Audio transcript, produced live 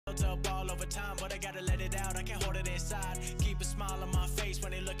smile on my face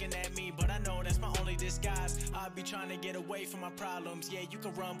when they looking at me, but I know that's my only disguise. I be trying to get away from my problems. Yeah, you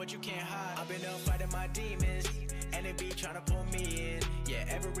can run, but you can't hide. I've been up fighting my demons, and they be trying to pull me in. Yeah,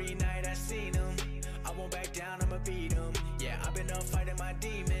 every night I seen them. I won't back down, I'ma beat them. Yeah, I've been up fighting my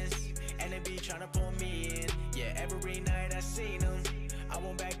demons, and they be trying to pull me in. Yeah, every night I seen them. I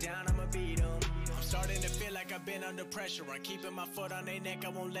won't back down, I'ma beat them. I'm starting to feel like I've been under pressure. I'm keeping my foot on their neck, I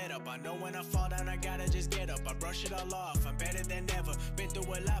won't let up. I know when I fall down, I gotta just get up. I brush it all off, I'm better than ever. Been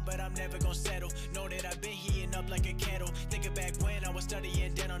through a lot, but I'm never gonna settle. Know that I've been heating up like a kettle. Thinking back when I was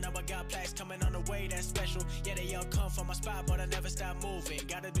studying dental. Now I got plaques coming on the way, that's special. Yeah, they all come from my spot, but I never stop moving.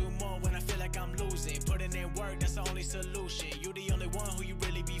 Gotta do more when I feel like I'm losing. Putting in work, that's the only solution. You the only one who you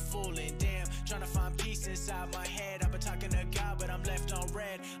really be fooling. Damn, trying to find peace inside my head. I've been talking to God, but I'm left on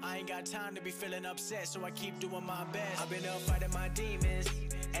red. I ain't got time to be feeling upset, so I keep doing my best. I've been up fighting my demons,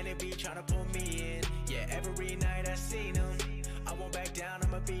 and they be trying to pull me in. Yeah, every night I seen them. I won't back down,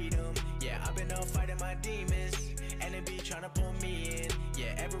 I'ma beat them. Yeah, I've been up fighting my demons, and they be trying to pull me in.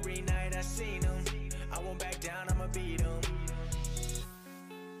 Yeah, every night I seen them. I won't back down, I'ma beat them.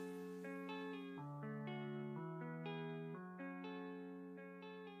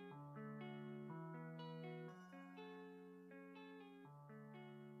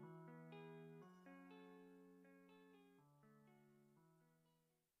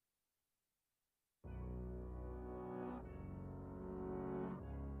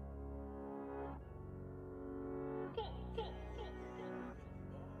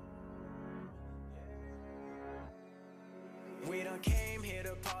 We done came here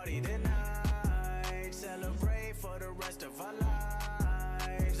to party tonight, celebrate for the rest of our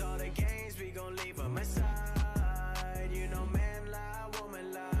lives. All the games, we gon' leave them aside. You know, man lie,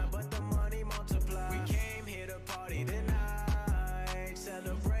 woman lie, but the money multiply. We came here to party tonight,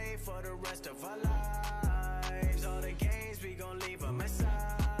 celebrate for the rest of our lives. All the games, we gon' leave them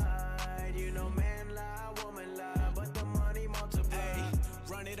aside. You know, man lie, woman lie, but the money multiply. Hey,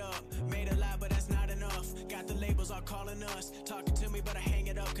 run it up, made a lot, but that's not enough. Got the labels all calling us, talking to me, but I hang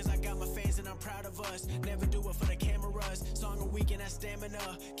it up, cause I got my fans and I'm proud of us. Never do it for the cameras, song a week and that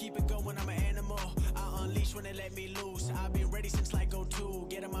stamina. Keep it going, I'm an animal, I unleash when they let me loose. I've been ready since like 02,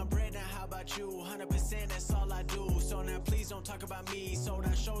 getting my bread, now how about you? 100%, that's all I do, so now please don't talk about me. Sold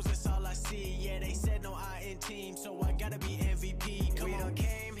out shows, that's all I see, yeah, they said no I in team, so I gotta be MVP. Come on. We done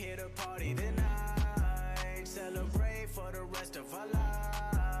came here to party tonight, celebrate for the rest of our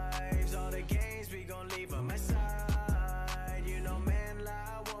lives. All the games, we gon' leave them aside. You know, man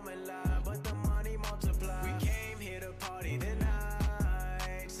lie, woman lie, but the money multiply. We came here to party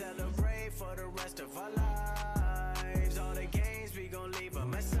tonight, celebrate for the rest of our lives. All the games, we gon' leave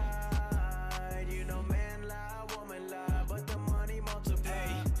them aside. You know, man lie, woman lie, but the money multiply.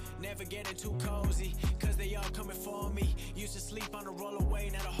 Hey, never getting too cozy, cause they all coming for me. Used to sleep on the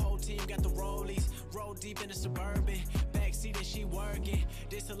rollaway, now the whole team got the rollies. Roll deep in the Suburban, backseat and she working.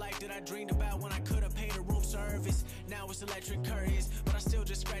 This the life that I dreamed about when I could've paid a room service. Now it's electric curtains, but I still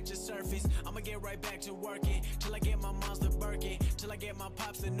just scratch the surface. I'ma get right back to working, till I get my mom's the Birkin, till I get my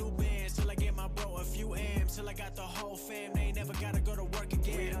pops the new bands, till I get my bro a few M's, till I got the whole fam, they ain't never gotta go to work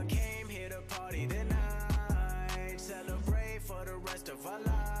again. We done came here to party tonight, celebrate for the rest of our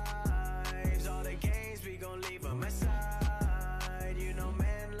lives. All the games, we gon' leave them aside. You know,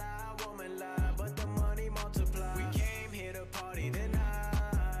 man lie, woman lie, but the money multiply. We came here to party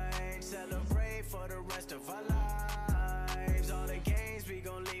tonight, celebrate for the rest of our lives. All the games, we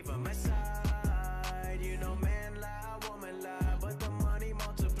gon' leave them aside. You know, man lie, woman lie, but the money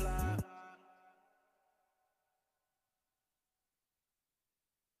multiply.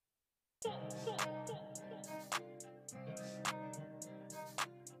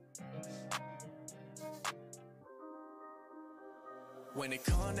 When it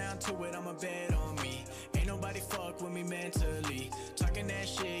come down to it, I'ma bet on me. Ain't nobody fuck with me mentally. Talking that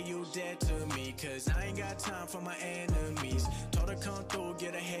shit, you dead to me, cause I ain't got time for my enemies. Told her come through,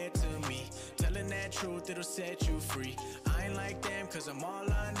 get ahead to me. Telling that truth, it'll set you free. I ain't like them, cause I'm all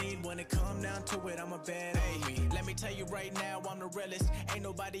I need. When it come down to it, I'ma bet on me. Let me tell you right now, I'm the realest. Ain't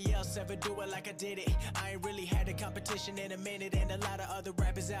nobody else ever do it like I did it. I ain't really had a competition in a minute, and a lot of other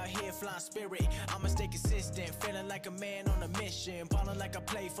rappers out here flying spirit. I'ma stay consistent, feeling like a man on a mission. Ballin' like I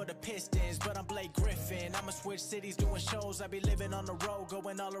play for the Pistons, but I'm Blake Griffin. I'ma switch cities, doing shows. I be living on the road,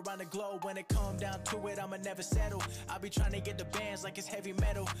 going all around the globe. When it come down to it, I'ma never settle. I be trying to get the bands like it's heavy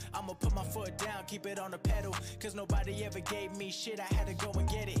metal. I'ma put my foot down, keep it on the pedal, cause nobody ever gave me shit, I had to go and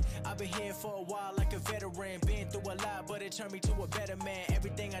get it. I've been here for a while like a veteran. Been through a lot, but it turned me to a better man.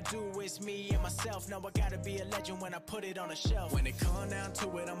 Everything I do is me and myself. Now I gotta be a legend when I put it on the shelf. When it come down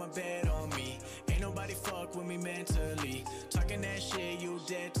to it, I'ma bet on me. Ain't nobody fuck with me mentally. Talking that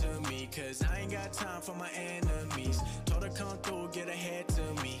cause I ain't got time for my enemies. Told her come through, get ahead to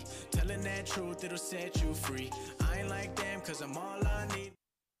me. Telling that truth, it'll set you free. I ain't like them, cause I'm all I need.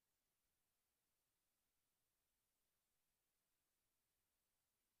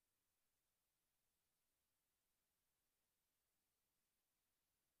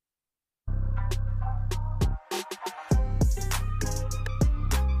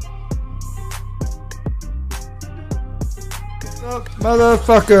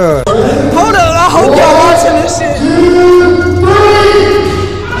 Motherfucker. Hold up, I hope y'all watching this shit.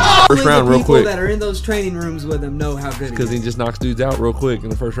 First round, real quick. People that are in those training rooms with him know how good Because he he just knocks dudes out real quick in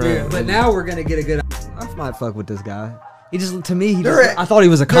the first round. is. But now we're gonna get a good. I might fuck with this guy. He just, to me, I thought he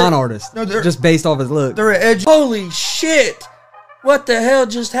was a con artist. No, just based off his look. They're an edge. Holy shit! What the hell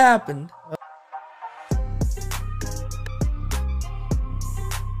just happened?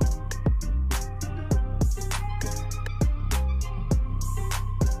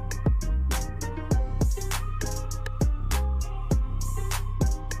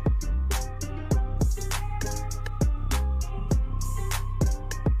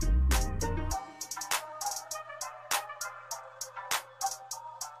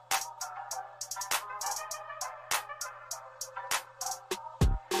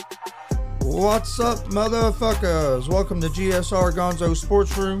 What's up, motherfuckers? Welcome to GSR Gonzo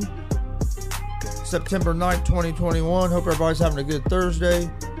Sports Room. September 9th, 2021. Hope everybody's having a good Thursday.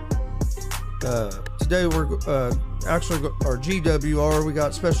 Today we're actually our GWR. We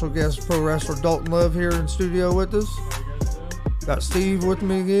got special guest pro wrestler Dalton Love here in studio with us. Got Steve with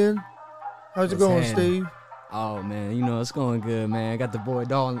me again. How's it going, Steve? Oh man, you know it's going good, man. Got the boy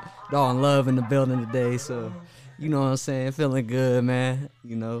Dalton Love in the building today, so you know what I'm saying, feeling good, man.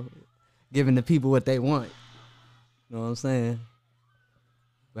 You know, giving the people what they want. You know what I'm saying?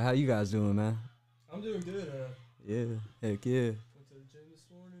 But how you guys doing, man? I'm doing good. Yeah, heck yeah. Went to the gym this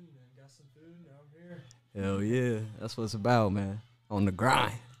morning and got some food. Now I'm here. Hell yeah, that's what it's about, man. On the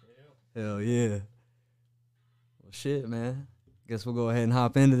grind. Yeah. Hell yeah. Well, shit, man. Guess we'll go ahead and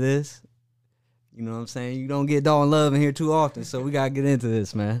hop into this. You know what I'm saying? You don't get Dalton Love in here too often, so we gotta get into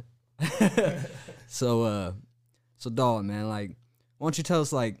this, man. So Dalton, man, like, why don't you tell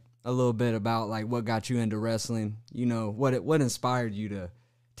us like a little bit about like what got you into wrestling? You know, what inspired you to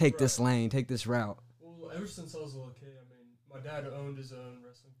take this lane, take this route? Well, ever since I was a little kid, I mean, my dad owned his own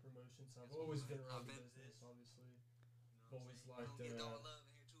wrestling promotion, so I've always been around the business, obviously. I've always liked,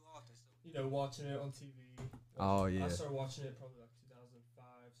 you know, watching it on TV. Oh, yeah. I started watching it probably like 2005,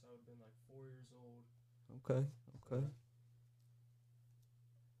 so I would have been like 4 years old. Okay.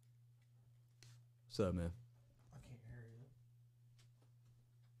 What's up, man? I can't hear you.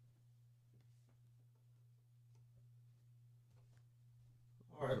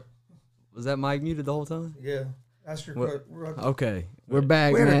 All right. Was that mic muted the whole time? Yeah. Ask your What? question. Okay, we're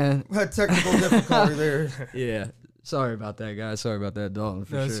back, We man. had technical difficulty there. Yeah, sorry about that, guys. Sorry about that, Dalton,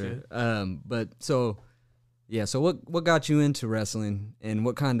 for No, it's sure. good. But so what got you into wrestling, and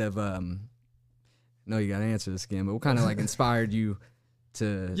what kind of no, you gotta answer this again, but what kind of like inspired you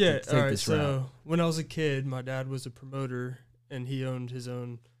to take this route? So when I was a kid, my dad was a promoter, and he owned his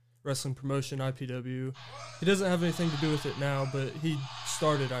own wrestling promotion, IPW. He doesn't have anything to do with it now, but he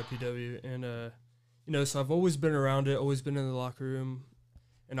started IPW, and you know, so I've always been around it, always been in the locker room,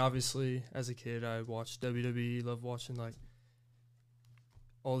 and obviously as a kid I watched WWE, loved watching like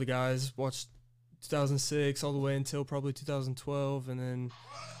all the guys, watched 2006 all the way until probably 2012, and then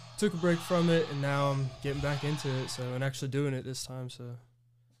took a break from it, and now I'm getting back into it, so, and actually doing it this time, so.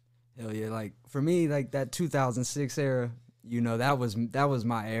 Hell yeah, like for me, like that 2006 era, you know, that was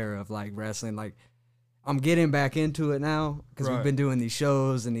my era of like wrestling. Like I'm getting back into it now because we've been doing these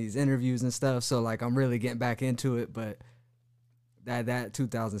shows and these interviews and stuff. So like I'm really getting back into it. But that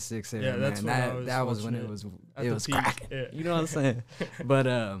 2006 era, that's man, that was when it was cracking. Yeah. You know what I'm saying? But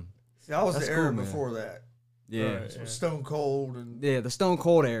See, I was that's the era cool, man. before that. yeah. Right. So Stone Cold and Yeah, the Stone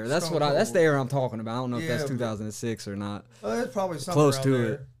Cold era. That's Stone that's Cold. the era I'm talking about. I don't know if Yeah, that's but- 2006 or not. it's probably something Close around to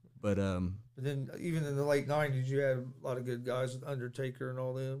there. it. But But then even in the late 90s, you had a lot of good guys with Undertaker and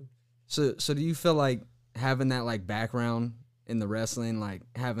all them. So do you feel like having that like background in the wrestling, like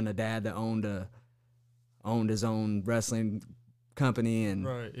having a dad that owned his own wrestling company and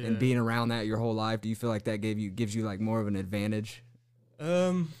Right, yeah. and being around that your whole life, do you feel like that gives you like more of an advantage?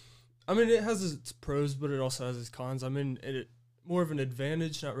 I mean, it has its pros, but it also has its cons. I mean, it more of an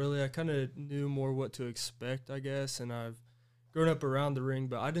advantage, not really. I kind of knew more what to expect, I guess, and I've grown up around the ring,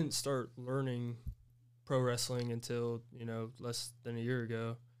 but I didn't start learning pro wrestling until, you know, less than a year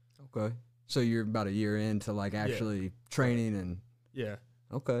ago. Okay. So you're about a year into like actually training and Yeah.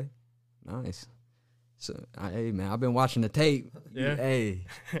 okay. Nice. So, hey man, I've been watching the tape. Yeah. Hey,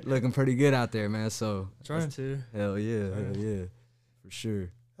 looking pretty good out there, man. So Trying to. hell yeah, for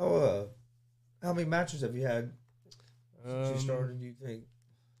sure. How many matches have you had since you started? Do you think?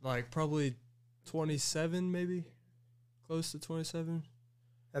 Like probably 27, maybe close to 27.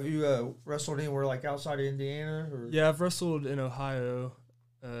 Have you wrestled anywhere like outside of Indiana? Or? Yeah, I've wrestled in Ohio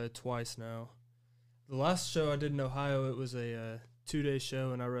twice now. The last show I did in Ohio, it was a 2-day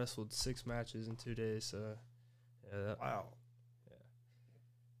show, and I wrestled 6 matches in 2 days. So, yeah, Wow.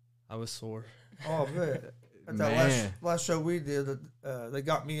 I was sore. Oh man. At that last show we did, they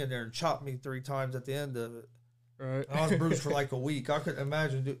got me in there and chopped me 3 times at the end of it. Right. I was bruised for like a week. I couldn't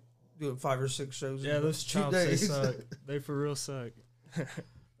imagine doing 5 or 6 shows. Yeah, in those 2 chops, they days. suck. They for real suck.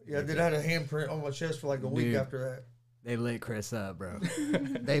 Yeah, then I had a handprint on my chest for like a week Dude. after that. They lit Chris up, bro.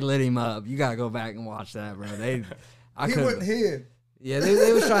 They lit him up. You gotta go back and watch that, bro. He wouldn't hit. Yeah,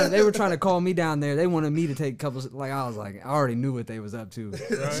 they were trying to call me down there. They wanted me to take a couple. Like I was like, I already knew what they was up to,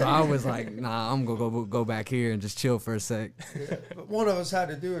 so I was like, nah, I'm gonna go back here and just chill for a sec. Yeah. But one of us had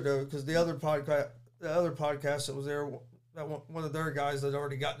to do it though, because the other podcast that was there, one of their guys that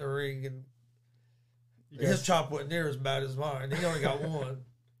already got in the ring, and his chop wasn't near as bad as mine. He only got one.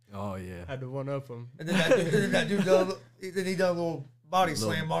 Oh yeah, Had to one up him. And then that dude done a little body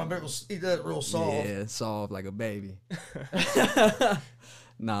slam on him, but he did it real soft. yeah, soft like a baby.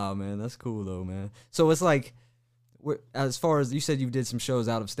 Nah, man, that's cool though, man. So it's like, as far as you said, you did some shows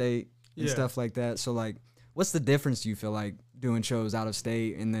out of state and stuff like that. So like, what's the difference? Do you feel like doing shows out of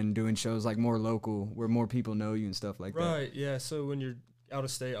state and then doing shows like more local, where more people know you and stuff like that? Right, yeah. So when you're out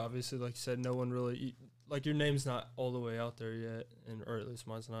of state, obviously, like you said, no one really, like your name's not all the way out there yet, or at least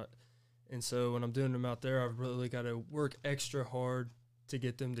mine's not. And so when I'm doing them out there, I've really got to work extra hard to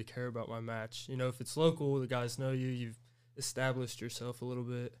get them to care about my match. You know, if it's local, the guys know you, you've established yourself a little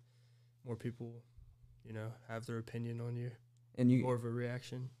bit. More people, you know, have their opinion on you. And you more of a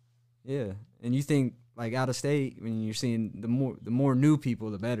reaction. Yeah, and you think like out of state, when you're seeing the more new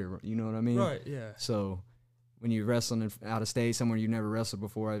people, the better. You know what I mean? Right. Yeah. So when you're wrestling out of state, somewhere you never wrestled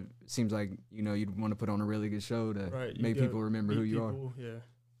before, it seems like you'd want to put on a really good show to make people remember who you are. Yeah.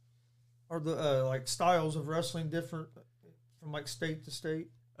 Are the like styles of wrestling different from like state to state?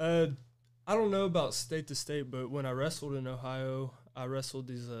 I don't know about state to state, but when I wrestled in Ohio, I wrestled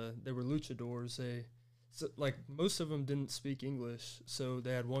these. They were luchadors. Like most of them didn't speak English, so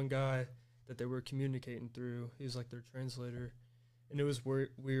they had one guy that they were communicating through. He was like their translator, and it was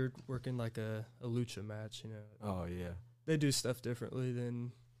weird working like a lucha match. You know. Oh yeah. They do stuff differently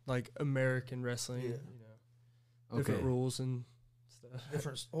than like American wrestling. Yeah. You know, different rules and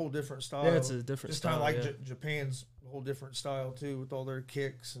stuff. Whole different style. Yeah, it's a different Just style. kind of like Japan's whole different style too, with all their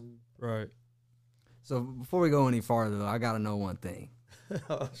kicks and. Right. So before we go any farther, though, I gotta know one thing.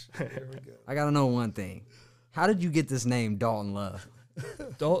 Oh, here we go. I gotta know one thing. How did you get this name, Dalton Love?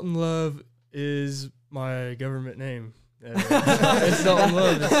 Dalton Love is my government name. It's Dalton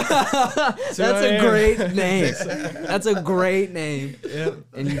Love. That's a great name. That's a great name. Yep.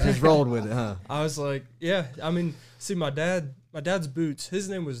 And you just rolled with it, huh? I was like, yeah. I mean, see, my dad's boots. His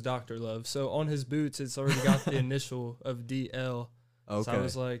name was Dr. Love, so on his boots, it's already got the initial of DL. Okay. So I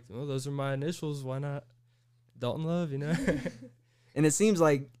was like, well, those are my initials. Why not Dalton Love? You know. And it seems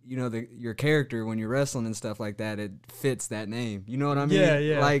like, your character when you're wrestling and stuff like that, it fits that name. You know what I mean? Yeah,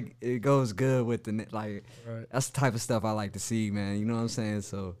 yeah. Like, it goes good with Right. That's the type of stuff I like to see, man. You know what I'm saying?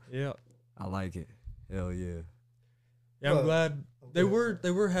 So, Yeah. I like it. Hell yeah. Yeah, I'm glad they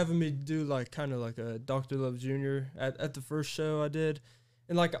were having me do like kind of like a Dr. Love Jr. at the first show I did,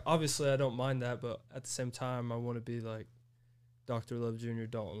 and like obviously I don't mind that, but at the same time I want to be like Dr. Love Jr.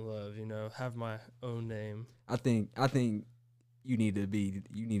 Dalton Love, have my own name. I think you need to be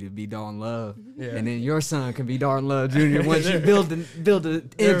Dalton Love, Yeah. and then your son can be Dalton Love Jr. Once you build an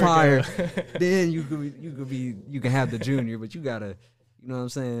empire, then you can have the junior, but you gotta, you know what I'm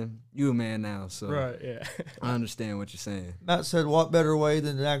saying? You a man now, so Right, yeah. I understand what you're saying. Matt said, "What better way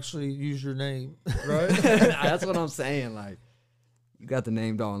than to actually use your name?" Right. That's what I'm saying. Like, you got the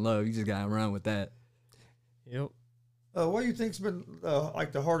name Dalton Love, you just gotta run with that. Yep. What do you think's been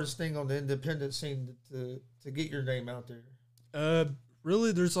like the hardest thing on the independent scene to get your name out there?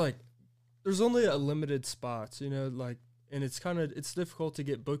 Really, there's only a limited spots, and it's difficult to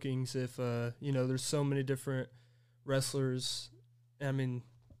get bookings if there's so many different wrestlers. I mean,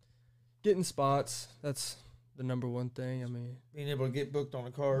 getting spots, that's the number one thing. I mean, Being able to get booked on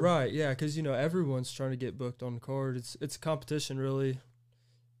a card, right? Yeah, because everyone's trying to get booked on the card. It's a competition, really.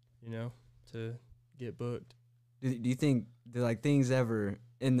 To get booked. Do you think things ever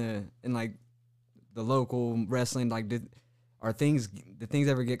in the local wrestling, like do things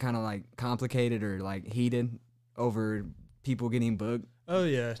ever get kind of like complicated or like heated over people getting booked? Oh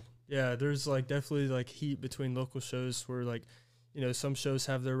yeah. Yeah, there's like definitely like heat between local shows where like, some shows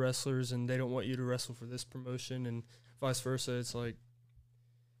have their wrestlers and they don't want you to wrestle for this promotion and vice versa. It's like,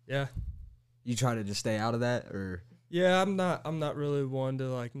 yeah. You try to just stay out of that, or? Yeah, I'm not really one to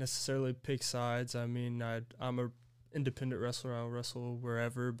like necessarily pick sides. I mean, I'm a independent wrestler. I'll wrestle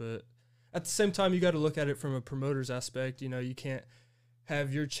wherever, but at the same time, you got to look at it from a promoter's aspect. You can't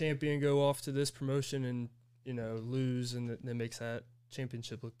have your champion go off to this promotion and lose, and that makes that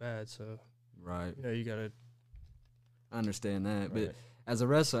championship look bad. So right, you gotta. I understand that, right. But as a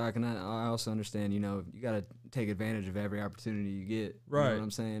wrestler, I also understand. You gotta take advantage of every opportunity you get. Right, you know what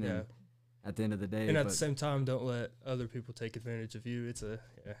I'm saying? Yeah. And at the end of the day, and at the same time, don't let other people take advantage of you.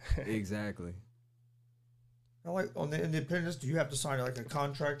 I Exactly. like on the independents. Do you have to sign like a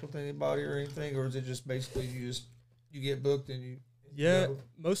contract with anybody or anything, or is it just basically you get booked and you? Yeah,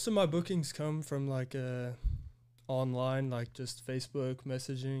 most of my bookings come from like online, like just Facebook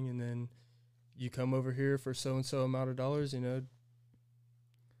messaging, and then you come over here for so and so amount of dollars, get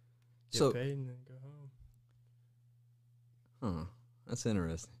paid and then go home. Huh. That's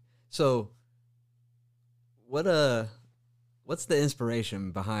interesting. So, what's the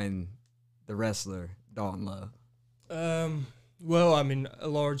inspiration behind the wrestler Dalton Love? Well, I mean, a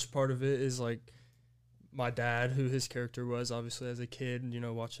large part of it is like my dad, who his character was obviously as a kid.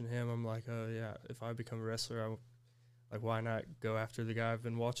 Watching him, I'm like, oh yeah, if I become a wrestler, why not go after the guy I've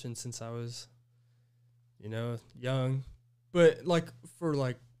been watching since I was, young. But like for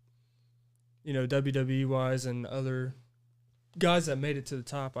like, WWE wise and other guys that made it to the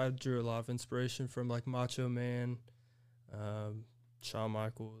top, I drew a lot of inspiration from like Macho Man, Shawn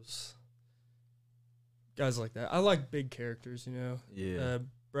Michaels, guys like that. I like big characters, Yeah.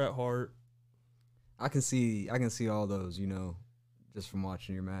 Bret Hart. I can see all those, just from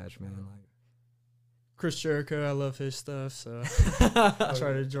watching your match, man. Like Chris Jericho, I love his stuff, so I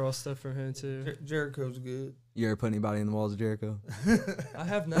try to draw stuff from him too. Jericho's good. You ever put anybody in the walls of Jericho? I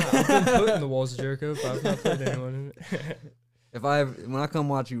have not. I've been put in the walls of Jericho, but I've not put anyone in it. When I come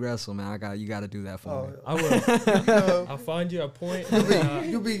watch you wrestle, man, you got to do that for me. I will. I'll find you a point.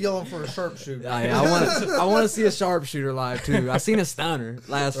 You'll be yelling for a sharpshooter. I want to see a sharpshooter live too. I seen a stunner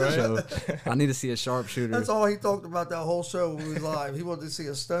last show. I need to see a sharpshooter. That's all he talked about that whole show when we was live. He wanted to see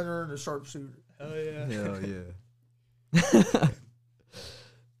a stunner and a sharpshooter. Hell yeah. Hell yeah.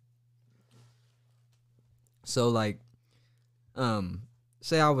 So like,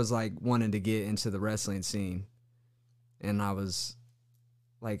 say I was like wanting to get into the wrestling scene, and I was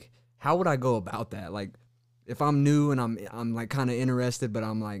like, how would I go about that? Like, if I'm new and I'm like kind of interested, but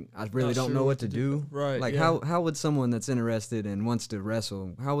I'm like, I really don't know what to do. Right. Like, yeah. how would someone that's interested and wants to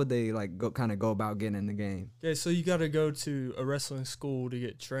wrestle, how would they like go about getting in the game? Okay, so you got to go to a wrestling school to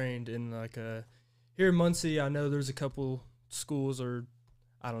get trained in like here in Muncie. I know there's a couple schools, or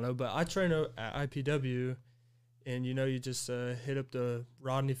I don't know, but I train at IPW, and you just hit up the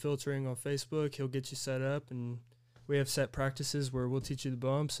Rodney Filtering on Facebook. He'll get you set up, and we have set practices where we'll teach you the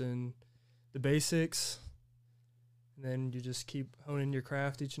bumps and the basics. And then you just keep honing your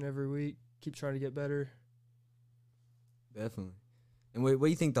craft each and every week. Keep trying to get better. Definitely. And what do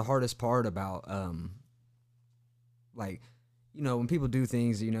you think the hardest part about, like, when people do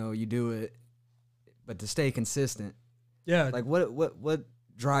things, you do it, but to stay consistent? Yeah. Like, what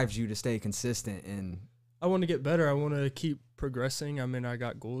drives you to stay consistent? And I want to get better. I want to keep progressing. I mean, I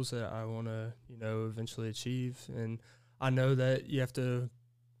got goals that I want to, eventually achieve. And I know that you have to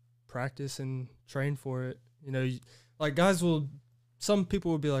practice and train for it. Like some people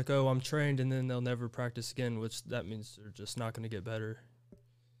will be like, oh, I'm trained, and then they'll never practice again, which that means they're just not going to get better.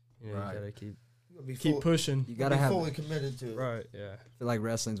 Right. You got to keep pushing. You got to have fully committed to it. Right, yeah. I feel like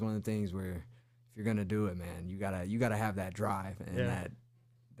wrestling's one of the things where if you're going to do it, man, you got to have that drive and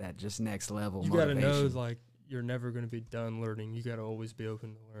that just next level motivation. You got to know, like, you're never going to be done learning. You got to always be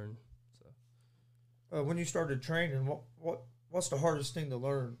open to learn. So, when you started training, what's the hardest thing to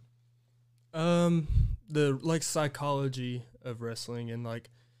learn? The like psychology of wrestling, and like,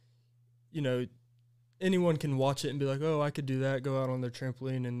 anyone can watch it and be like, oh, I could do that, go out on their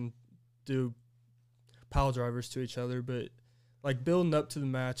trampoline and do pile drivers to each other, but like building up to the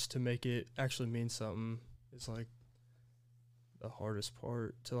match to make it actually mean something is like the hardest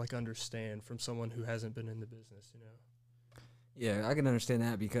part to like understand from someone who hasn't been in the business, Yeah, I can understand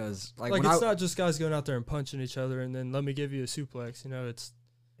that because like it's not just guys going out there and punching each other and then let me give you a suplex, it's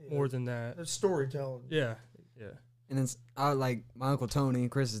more than that. It's storytelling. Yeah. And then I like my Uncle Tony,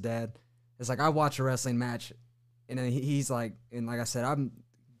 Chris's dad. It's like I watch a wrestling match, and then he's like, and like I said, I'm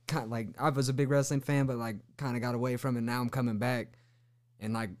kind of like I was a big wrestling fan, but like kind of got away from it. Now I'm coming back,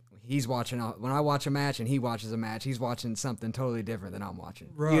 and like he's watching. When I watch a match and he watches a match, he's watching something totally different than I'm watching.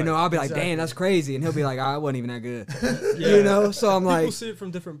 Right, You know, I'll be like, exactly. "Damn, that's crazy," and he'll be like, "I wasn't even that good." You know, so I'm People like, see it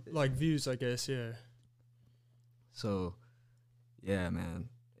from different like views, I guess. Yeah. so yeah, man.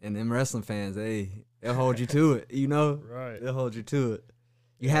 And them wrestling fans, they'll hold you to it. You know, Right. they'll hold you to it.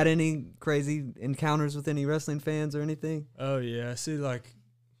 You had any crazy encounters with any wrestling fans or anything? Oh yeah, see, like,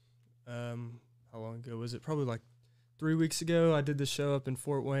 how long ago was it? Probably like 3 weeks ago. I did the show up in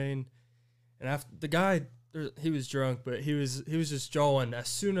Fort Wayne, and after the guy, he was drunk, but he was just jawing as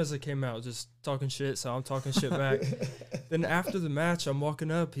soon as I came out, just talking shit. So I'm talking shit back. Then after the match, I'm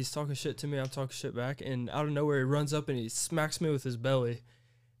walking up, he's talking shit to me, I'm talking shit back, and out of nowhere he runs up and he smacks me with his belly.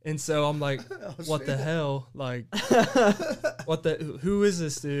 And so I'm like, what the hell? Like, who is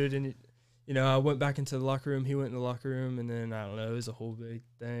this dude? And, you know, I went back into the locker room. He went in the locker room, and then, I don't know, it was a whole big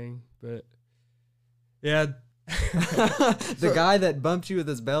thing. But, yeah. The guy that bumped you with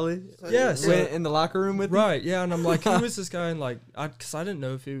his belly? Yes. Went in the locker room with you? Right, yeah. And I'm like, who is this guy? And, like, because I didn't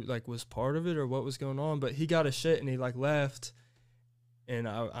know if he, like, was part of it or what was going on. But he got his shit, and he, like, left. And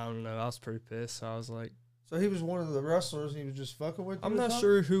I don't know. I was pretty pissed. So I was like, So he was one of the wrestlers, and he was just fucking with you. I'm or not something?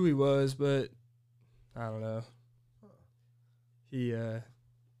 sure who he was, but I don't know. He, yeah,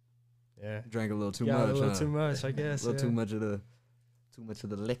 Drank a little too got much. a little huh? too much, I guess. A little yeah. too much of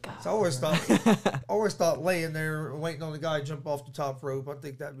the liquor. So I always thought laying there waiting on the guy to jump off the top rope. I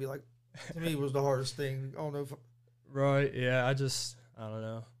think that'd be like, to me, was the hardest thing. I don't know if Right? Yeah, I don't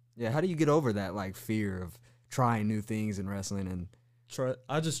know. Yeah, how do you get over that like fear of trying new things in wrestling and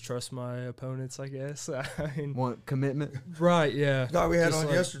I just trust my opponents, I guess. I mean, want commitment? right? Yeah. the guy we had Just on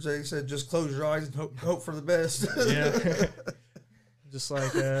like- yesterday, he said, just close your eyes and hope for the best. Yeah. Just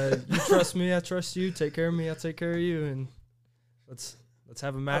like you trust me, I trust you. Take care of me, I'll take care of you, and let's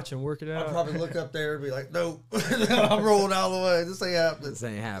have a match and work it I'd out. probably look up there and be like, nope, I'm rolling out of the way. This ain't happening. This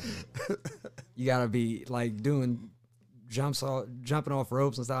ain't happening. You gotta be like doing jumping off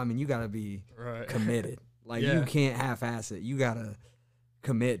ropes and stuff. I mean, you gotta be Right. committed. Like Yeah. you can't half-ass it. You gotta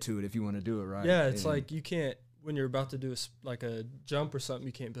commit to it if you want to do it right. Yeah, it's And- like you can't when you're about to do like a jump or something.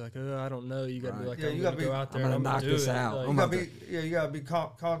 You can't be like, oh, I don't know. You got to be Right. like, Yeah, I'm you gonna gotta go be- out there I'm and gonna I'm gonna knock do this it. out. Like, You gotta be, you gotta be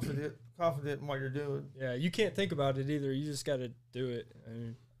confident in what you're doing. yeah, you can't think about it either. You just got to do it. I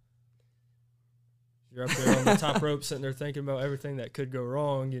mean, you're up there on the top rope, sitting there thinking about everything that could go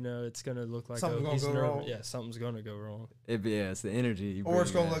wrong. You know, it's gonna look like Something's gonna he's go nervous. wrong. Yeah, something's gonna go wrong. it's the energy. You Or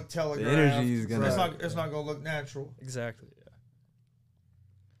it's bring gonna out. look telegraphed. The energy is gonna. It's not gonna look natural. Exactly. Yeah.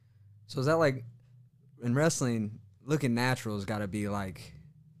 So is that like in wrestling, looking natural has got to be like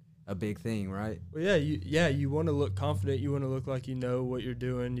a big thing, right? Well, yeah, you want to look confident. You want to look like you know what you're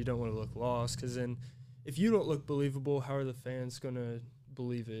doing. You don't want to look lost, because then if you don't look believable, how are the fans gonna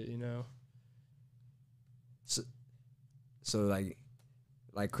believe it? You know. So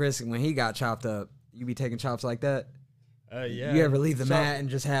like Chris, when he got chopped up, you be taking chops like that? Yeah. You ever leave the Chop- mat and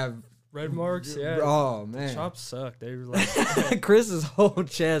just have? red marks? Yeah. Oh man, Chops suck. They were like, Chris's whole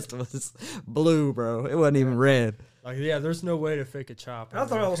chest was blue, bro. It wasn't even red. yeah. There's no way to fake a chop. I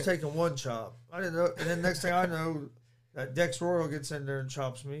thought I was taking one chop. I didn't know. And then next thing I know, that Dex Royal gets in there and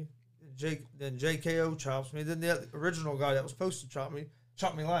chops me. Then JKO chops me. Then the original guy that was supposed to chop me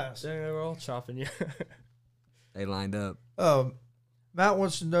last. Yeah, they were all chopping you. They lined up. Matt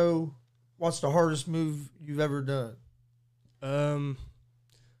wants to know what's the hardest move you've ever done.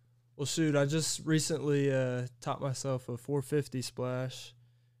 Well, shoot, I just recently taught myself a 450 splash,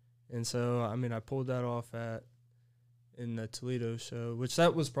 and so I mean I pulled that off in the Toledo show, which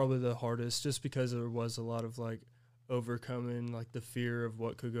that was probably the hardest, just because there was a lot of like overcoming like the fear of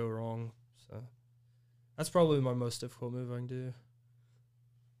what could go wrong. So that's probably my most difficult move I can do.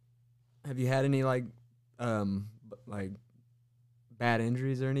 Have you had any like bad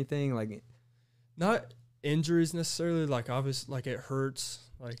injuries or anything? Like, Not injuries necessarily, like obviously like it hurts.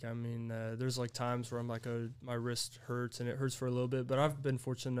 Like I mean, there's like times where I'm like, oh, my wrist hurts and it hurts for a little bit, but I've been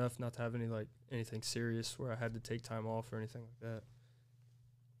fortunate enough not to have anything serious where I had to take time off or anything like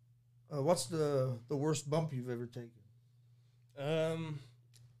that. What's the worst bump you've ever taken?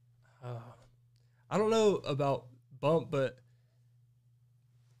 I don't know about bump, but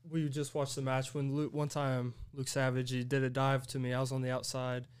we just watched the match when one time Luke Savage, he did a dive to me. I was on the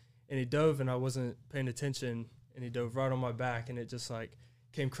outside and he dove and I wasn't paying attention and he dove right on my back and it just like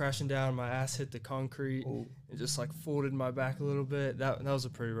came crashing down. My ass hit the concrete. It just like folded my back a little bit. That was a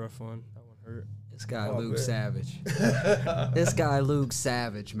pretty rough one. That one hurt. this guy Oh, Luke man. Savage. This guy Luke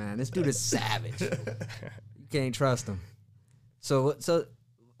Savage, man. This dude is savage. You can't trust him. So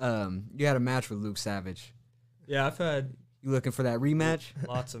you had a match with Luke Savage. Yeah, I've had You looking for that rematch?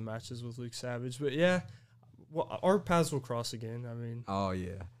 Lots of matches with Luke Savage, but yeah, well, our paths will cross again. I mean, Oh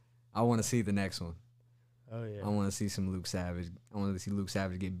yeah, I want to see the next one. oh yeah, I want to see some Luke Savage. I want to see Luke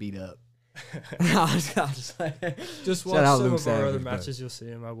Savage get beat up. I was just like, just shout watch out some Luke of our other Savage, bro. matches. You'll see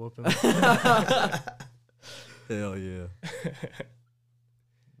him. I whoop him. Hell yeah.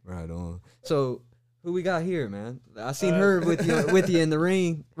 Right on. So who we got here, man? I seen her with you in the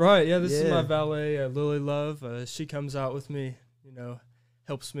ring. Right, yeah, this is Yeah. my valet, Lily Love. She comes out with me, you know,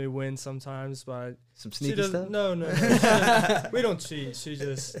 helps me win sometimes by Some she sneaky doesn't. stuff. No, we don't cheat. She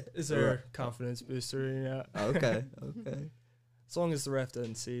just is our confidence booster. You know, Okay. as long as the ref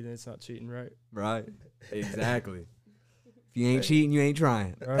doesn't see, then it's not cheating, right? Right. Exactly. If you ain't cheating, you ain't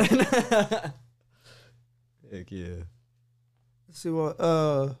trying. Right. Heck yeah. Let's see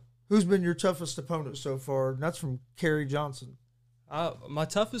what. Who's been your toughest opponent so far? And that's from Kerry Johnson. My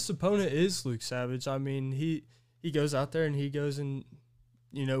toughest opponent is Luke Savage. I mean, he goes out there and he goes and,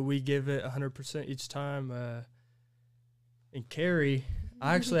 you know, we give it 100% each time. And Kerry,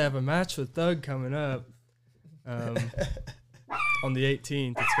 I actually have a match with Thug coming up on the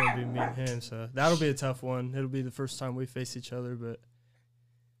 18th. It's going to be me and him, so that'll be a tough one. It'll be the first time we face each other, but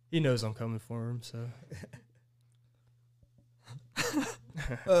he knows I'm coming for him, so.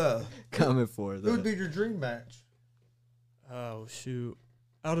 Coming for it. Who would be your dream match? Oh, shoot.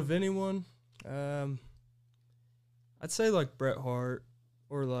 Out of anyone, I'd say like Bret Hart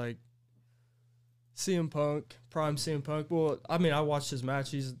or like CM Punk, prime CM Punk. Well, I mean, I watched his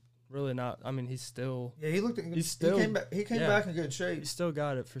match. He's really not. I mean, he's still. Yeah, he looked. He's still. He came yeah. back in good shape. He still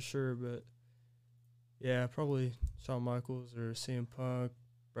got it for sure, but yeah, probably Shawn Michaels or CM Punk,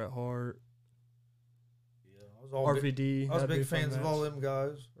 Bret Hart, Yeah, I was all RVD. I was that'd be a big fun fans of match. all them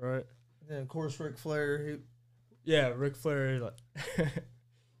guys. Right. And then of course Ric Flair. Yeah, Ric Flair. Like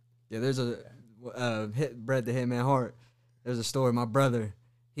Yeah, there's a Bret the Hitman Hart. There's a story. My brother,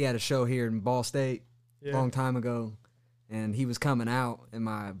 he had a show here in Ball State a long time ago, and he was coming out, and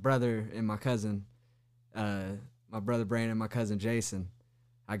my brother and my cousin, my brother Brandon and my cousin Jason,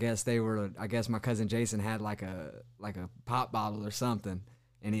 I guess my cousin Jason had like a pop bottle or something,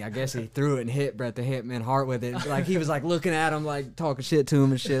 and I guess he threw it and hit Bret the Hitman Hart with it. Like he was like looking at him, like talking shit to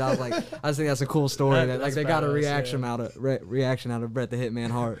him and shit. I was like, I just think that's a cool story that like they got a reaction out of reaction out of Bret the Hitman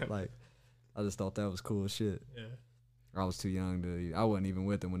Hart. Like I just thought that was cool as shit. yeah. I was too young to. I wasn't even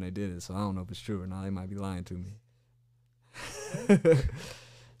with them when they did it, so I don't know if it's true or not. They might be lying to me.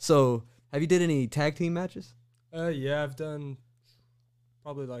 So, have you did any tag team matches? Yeah, I've done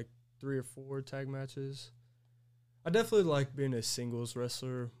probably like 3 or 4 tag matches. I definitely like being a singles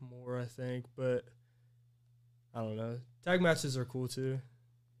wrestler more, I think, but I don't know. Tag matches are cool too.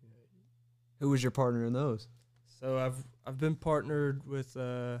 Who was your partner in those? So I've been partnered with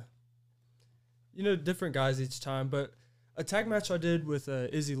different guys each time, but a tag match I did with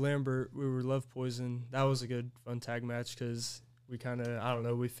Izzy Lambert, we were Love Poison. That was a good fun tag match because we kind of, I don't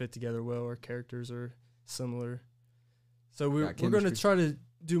know, we fit together well. Our characters are similar. So we're going to try to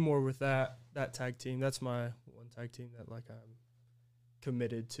do more with that tag team. That's my one tag team that like I'm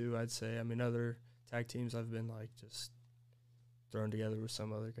committed to, I'd say. I mean, other tag teams I've been like just thrown together with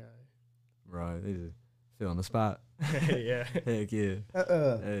some other guy. Right, they just fill on the spot. Yeah. Heck yeah.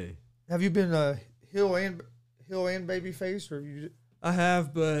 Hey, Have you been heel and babyface, or have you? I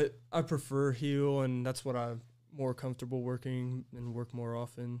have, but I prefer heel, and that's what I'm more comfortable working and work more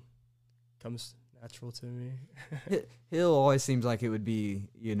often. Comes natural to me. heel always seems like it would be,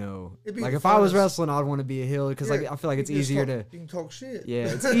 It'd be like the if I was funnest. wrestling, I'd want to be a heel because like I feel like it's You can just easier talk- to. You can talk shit. Yeah,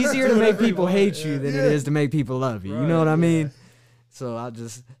 it's easier to make people hate you than it is to make people love you. You know what I mean? So I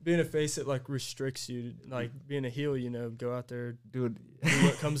just Being a face, it like restricts you. Like being a heel, go out there, do it. do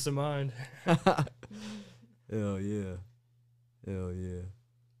what comes to mind. Hell yeah. Hell yeah.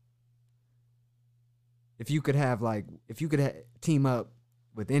 If you could team up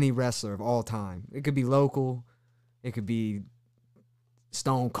with any wrestler of all time, it could be local, it could be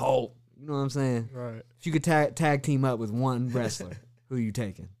Stone Cold, you know what I'm saying? Right. If you could tag team up with one wrestler, who are you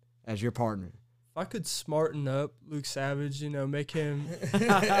taking as your partner? If I could smarten up Luke Savage, make him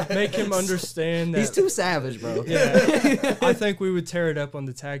understand that He's too savage, bro. Yeah, I think we would tear it up on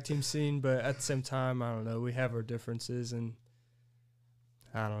the tag team scene, but at the same time, I don't know. We have our differences, and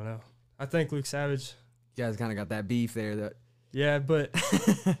I don't know. I think Luke Savage. You guys kind of got that beef there. That Yeah, but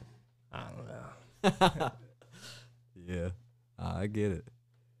I don't know. yeah, I get it.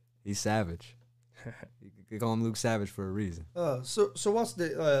 He's savage. You call him Luke Savage for a reason. So what's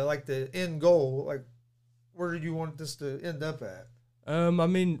the end goal? Like, where do you want this to end up at? I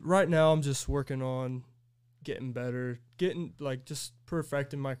mean, right now I'm just working on getting better, just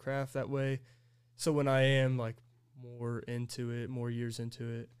perfecting my craft that way. So when I am like more into it, more years into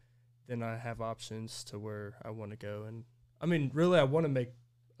it, then I have options to where I want to go. And I mean, really, I want to make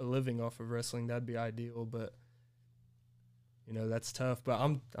a living off of wrestling. That'd be ideal, but you know, that's tough. But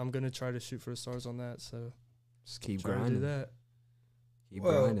I'm gonna try to shoot for the stars on that. So just keep try grinding. to do that. Keep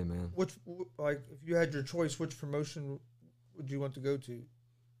grinding, man. Which, like, if you had your choice, which promotion would you want to go to?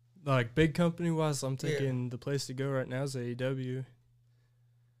 Like big company wise, I'm thinking the place to go right now is AEW.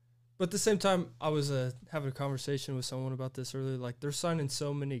 But at the same time, I was having a conversation with someone about this earlier. Like, they're signing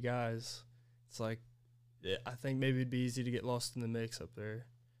so many guys. It's like, I think maybe it'd be easy to get lost in the mix up there.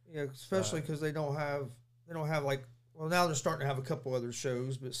 Yeah, especially because they don't have like, well, now they're starting to have a couple other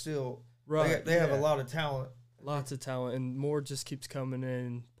shows, but still, Right? They have a lot of talent. Lots of talent, and more just keeps coming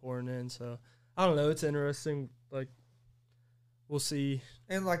in, pouring in. So I don't know. It's interesting. Like, we'll see.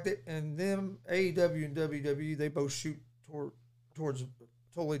 And like them AEW and WWE, they both shoot towards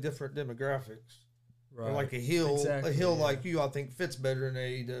totally different demographics. Right. Or like a heel Exactly, like you, I think fits better in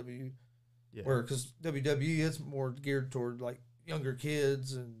AEW. Yeah. Where because WWE is more geared toward like younger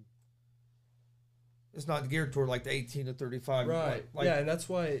kids, and it's not geared toward like the 18 to 35. Right. Like, yeah, and that's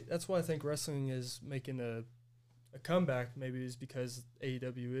why I think wrestling is making a comeback. Maybe is because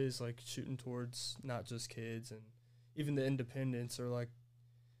AEW is like shooting towards not just kids, and even the independents are like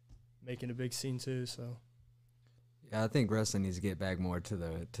making a big scene too. So Yeah, I think wrestling needs to get back more to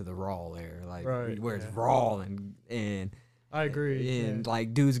the raw era, like Right, where it's yeah. raw and I agree. and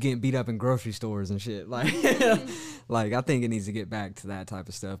like dudes getting beat up in grocery stores and shit. Like, like I think it needs to get back to that type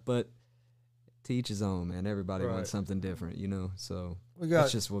of stuff. But to each his own, man. Everybody Right. wants something different, you know. So we got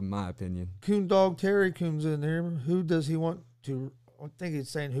that's just what my opinion. Coon Dog Terry Coon's in there. Who does he want to? I think it's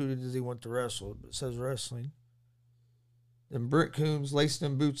saying who does he want to wrestle, but it says wrestling. Then Britt Coombs lacing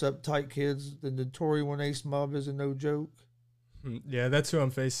them boots up tight, kids. The Notori One Ace Mob is a no joke. Yeah, that's who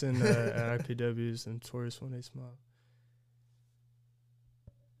I'm facing at IPW's and Notorious One Ace Mob.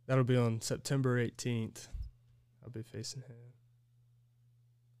 That'll be on September 18th. I'll be facing him.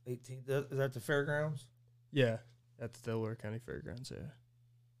 18th. Is that the fairgrounds? Yeah, at the Delaware County Fairgrounds.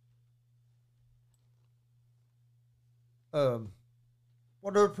 Yeah.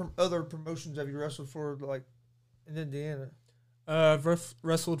 What other promotions have you wrestled for, like in Indiana? I've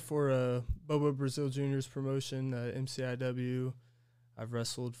wrestled for Bobo Brazil Jr.'s promotion, MCIW. I've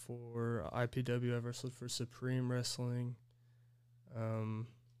wrestled for IPW. I've wrestled for Supreme Wrestling,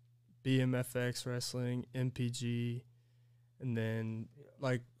 BMFX Wrestling, MPG, and then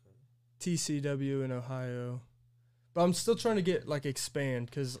like TCW in Ohio. But I'm still trying to get like expand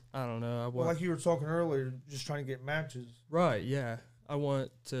because I don't know. Well, like you were talking earlier, just trying to get matches. Right, yeah. I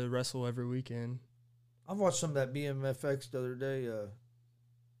want to wrestle every weekend. I've watched some of that BMFX the other day.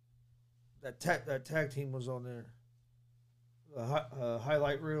 That tag team was on there. The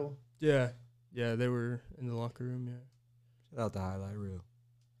highlight reel. Yeah, they were in the locker room. Yeah. Shout out the highlight reel.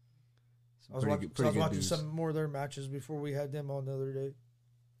 I was watching some more of their matches before we had them on the other day.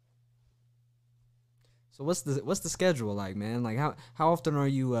 So what's the schedule like, man? Like how often are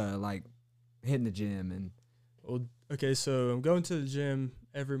you like hitting the gym and? Well, okay, so I'm going to the gym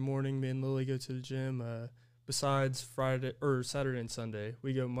every morning. Me and Lily go to the gym. Besides Friday or Saturday and Sunday,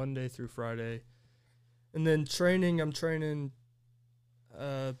 we go Monday through Friday, and then training. I'm training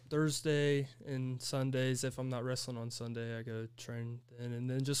Thursday and Sundays. If I'm not wrestling on Sunday, I go train then. And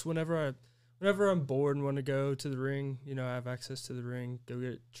then just whenever I'm bored and want to go to the ring, you know, I have access to the ring. Go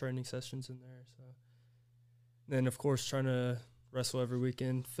get training sessions in there. So then, of course, trying to wrestle every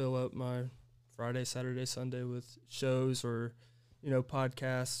weekend, fill up my Friday, Saturday, Sunday with shows or, you know,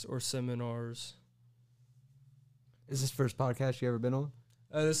 podcasts or seminars. Is this first podcast you ever been on?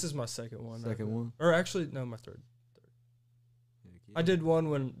 This is my second one. Second one? Or actually, no, my third. I did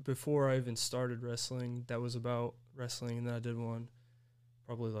one before I even started wrestling that was about wrestling, and then I did one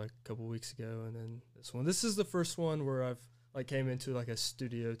probably like a couple weeks ago, and then this one. This is the first one where I've like came into like a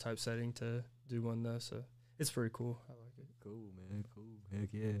studio type setting to do one though, so it's pretty cool. I like it. Cool, man. Cool. Heck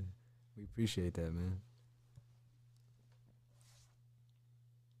yeah. We appreciate that, man.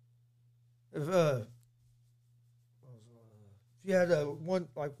 If you had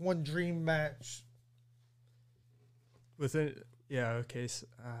one dream match, Within, yeah, okay. So,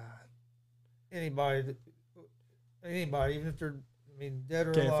 anybody, even if they're, dead or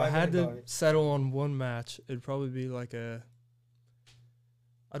okay, alive. if I had anybody. to settle on one match, it'd probably be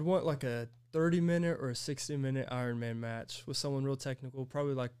I'd want like a 30-minute or a 60-minute Iron Man match with someone real technical,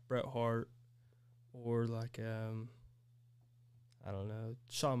 probably like Bret Hart or like I don't know,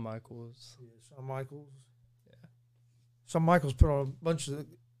 Shawn Michaels. Yeah, Shawn Michaels. Yeah. Shawn Michaels put on a bunch of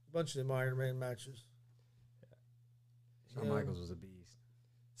them Iron Man matches. Shawn Michaels was a beast.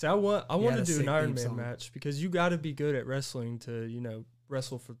 See, I want had to a do an sick Iron theme Man song. match because you got to be good at wrestling to, you know,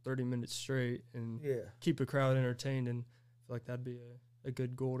 wrestle for 30 minutes straight and Yeah. keep a crowd entertained. And I feel like that'd be a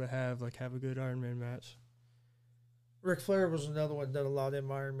good goal to have, like have a good Iron Man match. Ric Flair was another one that done a lot of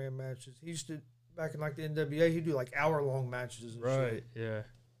them Iron Man matches. He used to, back in like the NWA, he'd do like hour-long matches and shit. Yeah.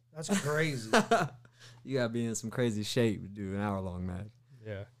 That's crazy. You gotta be in some crazy shape to do an hour-long match.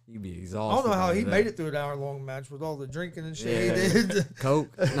 Yeah. You'd be I exhausted. don't know how after he that. made it through an hour-long match with all the drinking and shit Yeah. he did. Coke?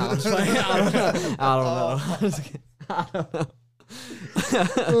 No, I'm just playing. I don't know. I don't know.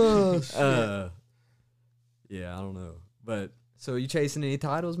 Oh, shit. Yeah, I don't know. But so you chasing any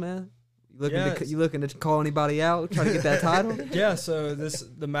titles, man? Yeah, You looking to call anybody out? Trying to get that title? Yeah, so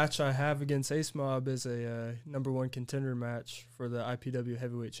the match I have against Ace Mob is a #1 contender match for the IPW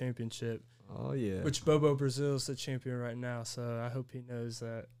Heavyweight Championship, Oh yeah. which Bobo Brazil is the champion right now. So I hope he knows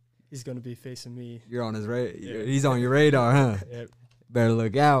that he's going to be facing me. You're on his radar. Yeah. He's on your radar, huh? Yep. Better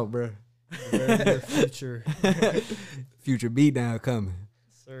look out, bro. Very near future. Future beatdown coming.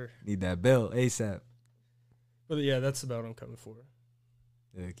 Sir. Need that belt ASAP. But yeah, that's the belt I'm coming for.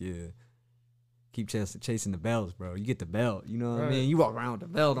 Heck yeah. Keep chasing the belts, bro. You get the belt. You know what I Right. mean? You walk around with the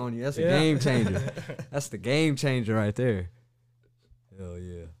belt on you. That's a Yeah. game changer. That's the game changer right there. Hell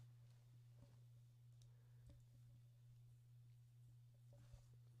yeah.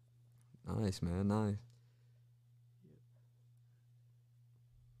 Nice, man. Nice.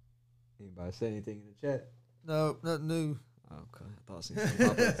 Anybody say anything in the chat? No, nothing new. Oh, okay. I thought I seen something pop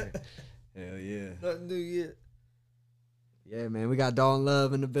up there. Hell yeah. Nothing new yet. Yeah, man. We got Dawn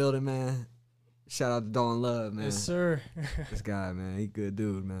Love in the building, man. Shout out to Dawn Love, man. Yes, sir. This guy, man, he good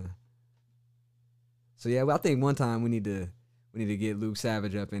dude, man. So yeah, well, I think one time we need to get Luke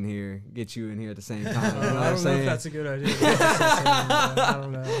Savage up in here, get you in here at the same time. You know what I I'm don't know if saying? that's a good idea. I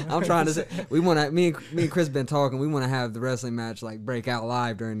don't know. I'm trying to say we want to. Me and Chris been talking. We want to have the wrestling match like break out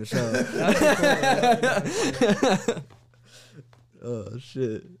live during the show. Oh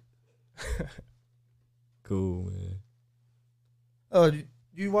shit! Cool, man.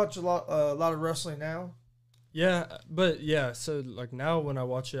 Do you watch a lot of wrestling now? Yeah, but yeah, so like now when I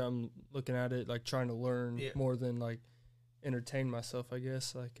watch it, I'm looking at it like trying to learn Yeah. more than like entertain myself, I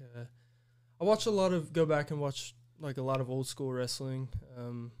guess. Like I watch go back and watch like a lot of old school wrestling,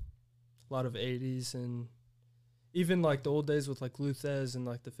 a lot of 80s and even like the old days with like Luthez and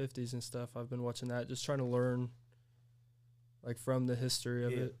like the 50s and stuff. I've been watching that, just trying to learn like from the history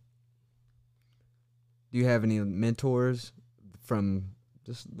of Yeah. it. Do you have any mentors from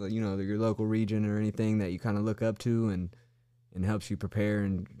just your local region or anything that you kind of look up to and helps you prepare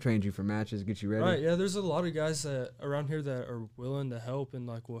and trains you for matches, get you ready? Right, yeah, there's a lot of guys that around here that are willing to help and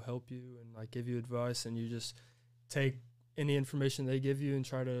like will help you and like give you advice, and you just take any information they give you and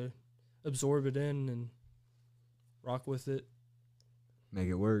try to absorb it in and rock with it. Make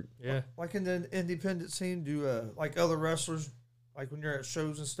it work. Yeah. Like in the independent scene, do like other wrestlers, like when you're at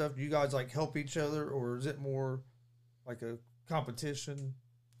shows and stuff, do you guys like help each other, or is it more like a competition?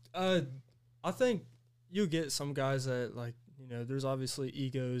 I think you get some guys that like, there's obviously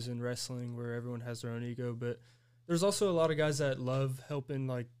egos in wrestling where everyone has their own ego, but there's also a lot of guys that love helping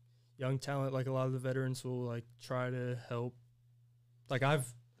like young talent. Like a lot of the veterans will like try to help. Like a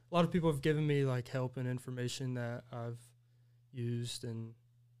lot of people have given me like help and information that I've used, and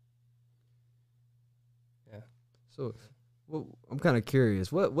yeah. So, well, I'm kind of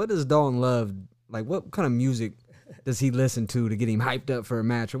curious. What does Dawn Love like? What kind of music does he listen to get him hyped up for a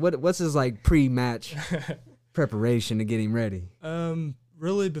match, or what's his like pre-match preparation to get him ready?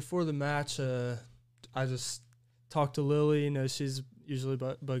 Really before the match, I just talk to Lily. She's usually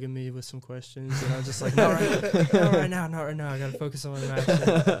bugging me with some questions, and I'm just like, not right now. I gotta focus on the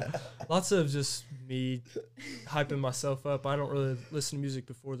match. Lots of just me hyping myself up. I don't really listen to music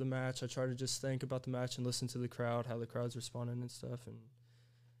before the match. I try to just think about the match and listen to the crowd, how the crowd's responding and stuff, and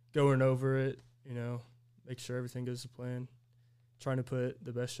going over it. Make sure everything goes to plan. Trying to put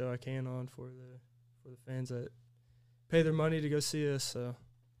the best show I can on for the fans that pay their money to go see us. So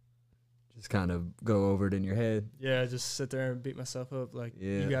just kind of go over it in your head. yeah, just sit there and beat myself up. Like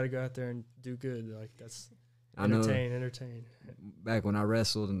you got to go out there and do good. Like that's entertain. Back when I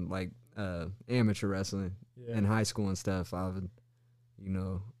wrestled in like amateur wrestling Yeah. in high school and stuff, I would,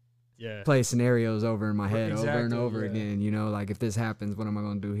 Yeah. play scenarios over in my head over and Exactly, over yeah. again. Like if this happens, what am I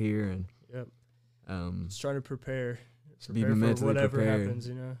gonna do here? And Yep. Just trying to prepare be for mentally whatever prepared.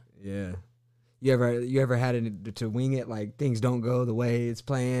 happens. Yeah. You ever had it to wing it, like things don't go the way it's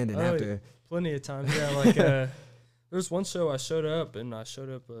planned and Oh, have yeah. to Plenty of times. Yeah. Like there was one show I showed up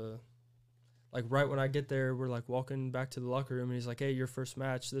like right when I get there, we're like walking back to the locker room, and he's like, "Hey, your first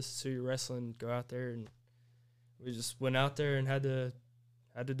match. This is who you're wrestling. Go out there." And we just went out there and had to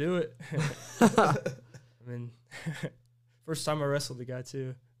had to do it. I mean, first time I wrestled the guy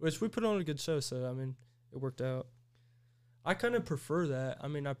too, which we put on a good show. So I mean, it worked out. I kind of prefer that. I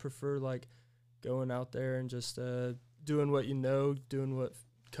mean, I prefer like going out there and just doing what you know, doing what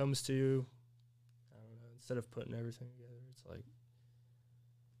comes to you. I don't know, instead of putting everything together, it's like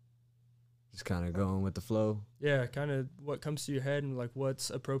Just kind of going with the flow. yeah, kind of what comes to your head and like what's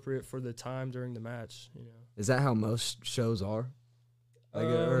appropriate for the time during the match. You know, Is that how most shows are? Like,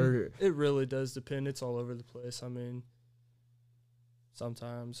 or it really does depend. It's all over the place. I mean,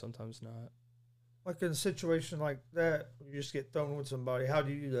 sometimes not. Like in a situation like that, you just get thrown with somebody. How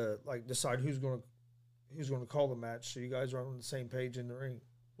do you like decide who's gonna call the match so you guys are on the same page in the ring?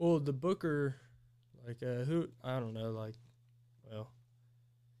 Well, the booker, like who I don't know, like, well,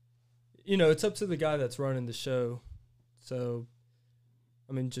 you know, it's up to the guy that's running the show. So,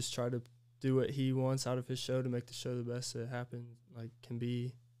 I mean, just try to do what he wants out of his show to make the show the best it can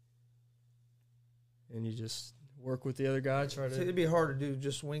be. And you just work with the other guy. See, it'd be hard to do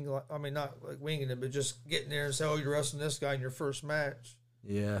just wing. I mean, not like winging it, but just getting there and say, "Oh, you're wrestling this guy in your first match,"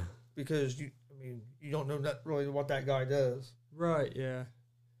 yeah. because you don't know really what that guy does. Right? Yeah.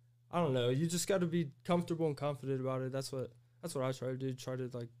 I don't know. You just got to be comfortable and confident about it. That's what I try to do. Try to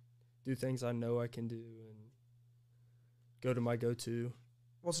like do things I know I can do and go to my go-to.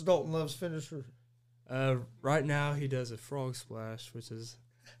 What's Dalton Love's finisher? Right now he does a frog splash, which is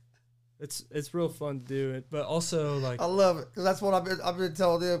it's real fun to do it, but also like I love it because that's what I've been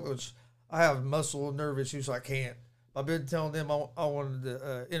telling them. Which I have muscle and nerve issues, so I can't. I've been telling them I wanted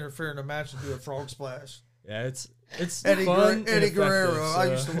to interfere in a match and do a frog splash. yeah, it's Eddie fun Eddie and Guerrero. effective, I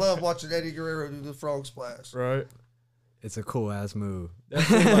so- used to love watching Eddie Guerrero do the frog splash. right. It's a cool ass move.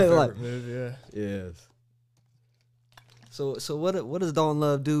 Definitely my favorite Like- move. Yeah. Yes. So what does Dalton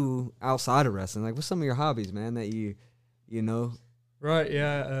Love do outside of wrestling? Like, what's some of your hobbies, man? That you know? Right.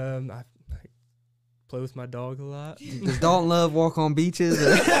 Yeah. I play with my dog a lot. Does Dalton Love walk on beaches,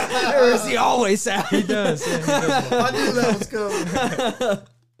 or is he always out? He does. Yeah, he does. I knew that was coming.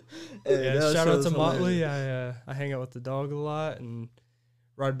 Yeah, that shout out show's to Motley. hilarious. I hang out with the dog a lot and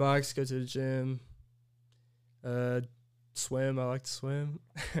ride bikes, go to the gym, swim. I like to swim.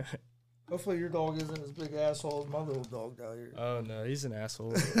 Hopefully your dog isn't as big asshole as my little dog down here. Oh no, he's an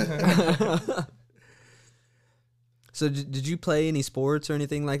asshole. So did you play any sports or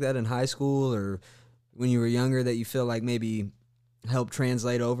anything like that in high school or when you were younger that you feel like maybe helped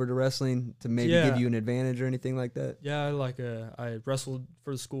translate over to wrestling to maybe Yeah. give you an advantage or anything like that? Yeah, I wrestled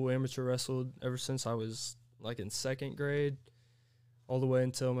for the school, amateur wrestled ever since I was like in second grade, all the way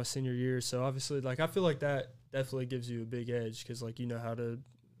until my senior year. So obviously, like I feel like that definitely gives you a big edge because like you know how to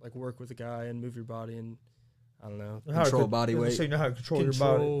like work with a guy and move your body and I don't know Control body weight. So you know how to control your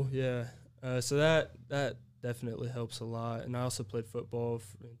body. control. Yeah, so that definitely helps a lot. And I also played football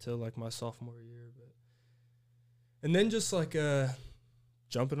until like my sophomore year, and then just like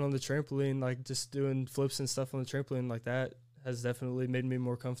jumping on the trampoline, like just doing flips and stuff on the trampoline, like that has definitely made me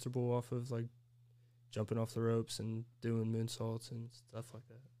more comfortable off of like jumping off the ropes and doing moonsaults and stuff like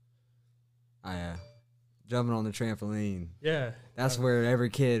that. Oh, yeah. Jumping on the trampoline. Yeah, That's where every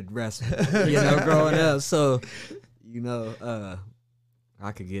kid wrestled, growing up. So,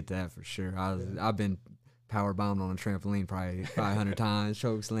 I could get that for sure. I've been power bombed on a trampoline probably 500 times,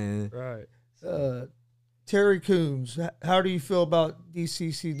 choke slam. right. Terry Coons, how do you feel about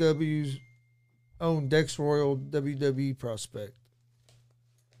DCCW's own Dex Royal WWE prospect?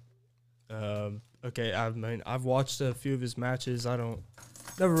 Okay, I mean, I've watched a few of his matches. Never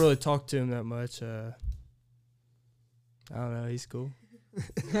really talked to him that much. I don't know. He's cool.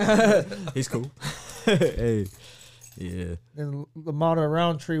 He's cool. Hey, yeah. And Lamont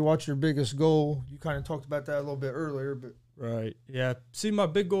Roundtree, what's your biggest goal? You kind of talked about that a little bit earlier, but Right. Yeah. See, my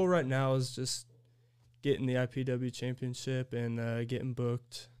big goal right now is just getting the IPW championship and getting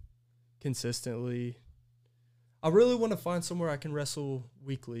booked consistently. I really want to find somewhere I can wrestle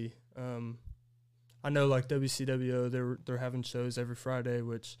weekly. I know like WCWO, they're having shows every Friday,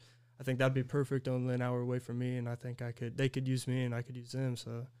 which I think that'd be perfect, only an hour away from me, and I think they could use me and I could use them.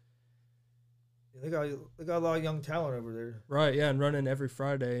 So they got a lot of young talent over there. right, yeah, and running every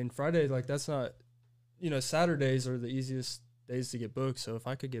Friday. And Friday, like that's not, Saturdays are the easiest days to get booked. So if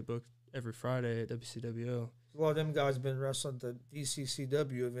I could get booked every Friday at WCWO, A lot of them guys been wrestling at the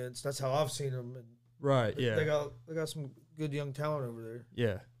DCCW events. That's how I've seen them. And right, yeah, they got some good young talent over there.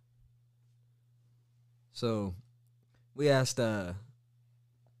 yeah. So, we asked the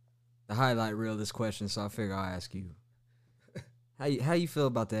highlight reel this question, so I figure I'll ask you. How you feel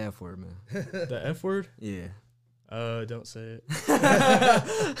about the F word, man? The F word. Yeah. Don't say it.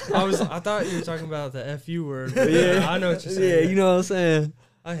 I thought you were talking about the FU word. Yeah, I know what you're saying. Yeah, you know what I'm saying.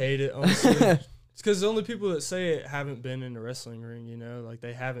 I hate it, honestly. It's because the only people that say it haven't been in a wrestling ring, you know? Like,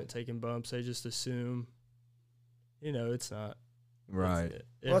 they haven't taken bumps. They just assume, you know, it's not. Right.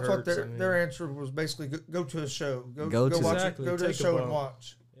 Well, that's what their answer was basically go to a show. Go watch exactly. it. Go to a show and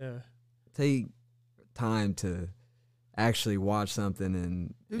watch. Yeah. Take time to actually watch something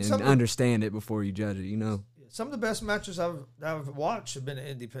and understand it before you judge it, you know? Some of the best matches I've watched have been at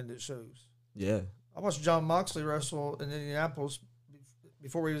independent shows. Yeah. I watched John Moxley wrestle in Indianapolis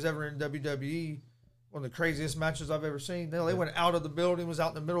before he was ever in WWE. One of the craziest matches I've ever seen. They went out of the building, was out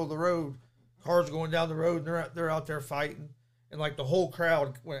in the middle of the road. Cars going down the road, and they're out there fighting. And, like, the whole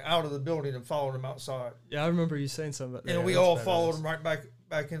crowd went out of the building and followed him outside. Yeah, I remember you saying something about that. And we all followed him right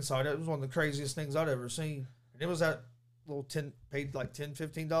back inside. It was one of the craziest things I'd ever seen. And it was that little paid like $10,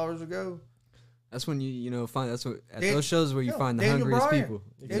 $15 ago. That's when you find those shows where you find the Daniel hungriest Bryan. people.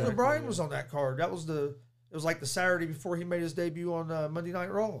 Daniel Bryan was on that card. It was like the Saturday before he made his debut on Monday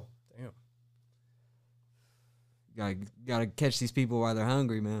Night Raw. Damn. Gotta catch these people while they're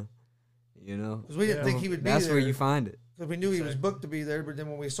hungry, man. You know, because we didn't think he would be That's there. where you find it. Because we knew he was booked to be there, but then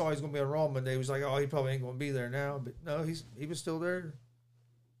when we saw he was going to be on Raw Monday, he was like, "Oh, he probably ain't going to be there now." But no, he was still there.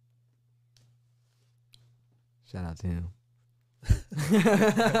 Shout out to him.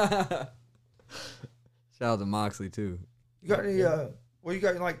 Shout out to Moxley too. You got any? You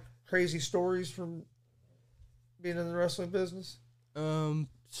got any, like, crazy stories from being in the wrestling business?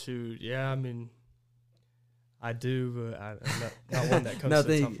 Shoot, yeah. I mean, I do, but I'm not one that comes to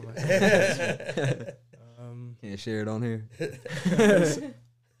the top of my head. Can't share it on here.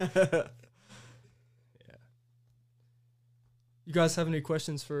 Yeah. You guys have any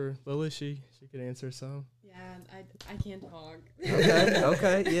questions for Lily? She could answer some. Yeah, I can't talk.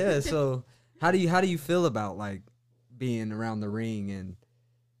 Okay, yeah. So how do you feel about, like, being around the ring? And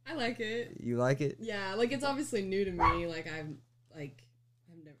I like it. You like it? Yeah, like, it's obviously new to me. Like,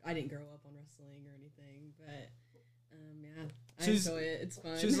 I didn't grow up on wrestling or anything, but yeah, I enjoy it. It's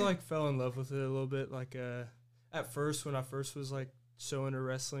fun. She's like fell in love with it a little bit. Like at first, when I first was like showing her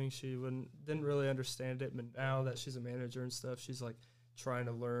wrestling, she didn't really understand it. But now that she's a manager and stuff, she's like trying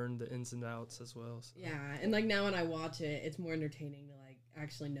to learn the ins and outs as well. So. Yeah, and like now when I watch it, it's more entertaining to like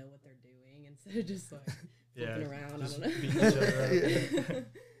actually know what they're doing instead of just like flipping around. I don't know. Beating each other up.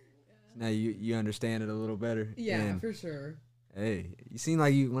 Now you understand it a little better. Yeah, and for sure. Hey, you seem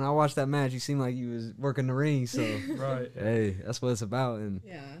like when I watched that match, you seem like you was working the ring. So right. Hey, that's what it's about. And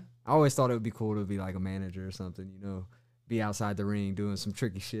yeah, I always thought it would be cool to be like a manager or something. You know, be outside the ring doing some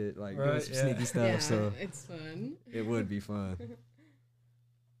tricky shit, like doing some sneaky stuff. Yeah, so it's fun. It would be fun.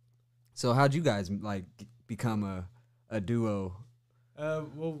 So how'd you guys like become a duo?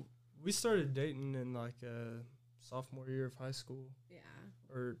 Well, we started dating in like sophomore year of high school. Yeah.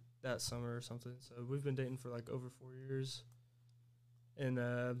 Or that summer or something. So we've been dating for like over 4 years. And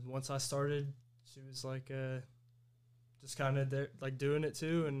once I started, she was like just kind of there, like doing it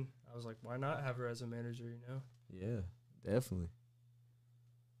too. And I was like, why not have her as a manager, you know? Yeah, definitely.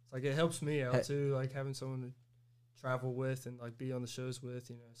 It's like it helps me out too, like having someone to travel with and like be on the shows with,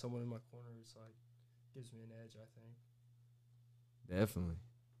 you know, someone in my corner is like gives me an edge, I think. Definitely.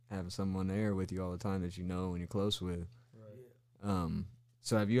 Having someone there with you all the time that you know and you're close with. Right.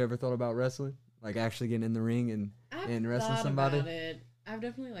 So have you ever thought about wrestling? Like actually getting in the ring and wrestling somebody? About it. I've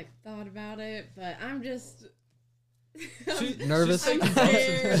definitely like thought about it, but I'm just nervous.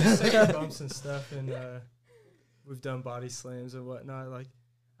 She's taking bumps and stuff, and we've done body slams and whatnot. Like,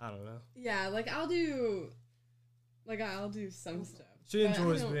 I don't know. Yeah, like I'll do some stuff. She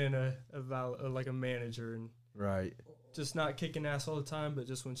enjoys being a manager and right. Just not kicking ass all the time, but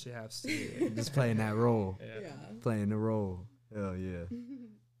just when she has to. Just playing that role. Yeah. Playing the role. Hell yeah.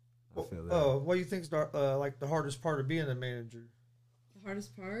 I feel that. Oh, what do you think's like the hardest part of being a manager? The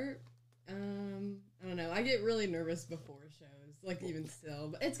hardest part? I don't know. I get really nervous before shows, like even still,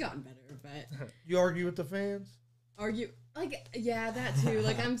 but it's gotten better. But you argue with the fans? Yeah, that too.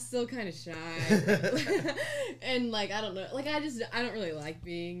 Like I'm still kind of shy, and like I don't know. Like I don't really like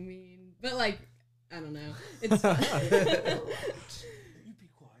being mean, but like I don't know. It's You be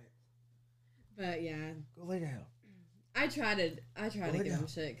quiet. But yeah, go lay down. I try to give them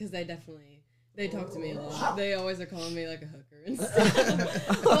shit because they talk to me a lot. They always are calling me like a hooker and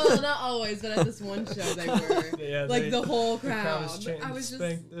stuff. Well, not always, but at this one show they were. Yeah, the whole crowd. I was just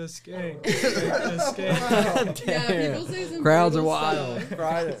spank the skank. Spank the skank. Yeah, people say some crowds are wild.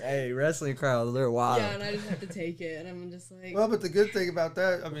 Stuff. Hey, wrestling crowds, they're wild. Yeah, and I just have to take it, and I'm just like. Well, but the good thing about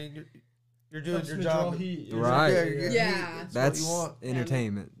that, I mean, you're doing your job. Right. Yeah. That's what you want.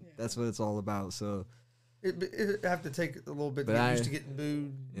 entertainment. Yeah. That's what it's all about. So, It'd have to take a little bit to get used to getting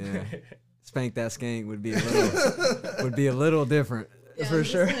booed. Yeah. Spank That Skank would be a little different. Yeah, for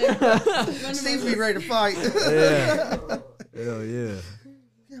sure. Steve be ready to fight. Yeah. Hell yeah.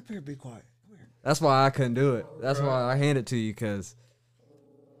 Get up here, be quiet. Come here. That's why I couldn't do it. That's why I hand it to you, because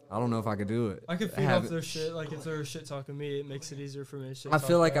I don't know if I could do it. I could feed off their shit. Like, if they're shit talking me, it makes it easier for me to shit I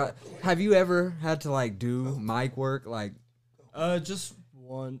feel like have you ever had to like do mic work? Like, just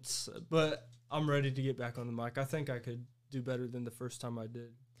once, but I'm ready to get back on the mic. I think I could do better than the first time I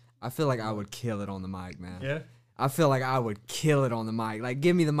did. I feel like I would kill it on the mic, man. Yeah? I feel like I would kill it on the mic. Like,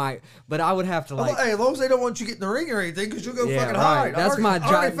 give me the mic, but I would have to like. Hey, as long as they don't want you getting the ring or anything, because you'll go fucking hide. That's my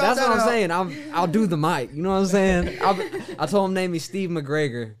job. That's what I'm saying. I'll do the mic. You know what I'm saying? I told him name me Steve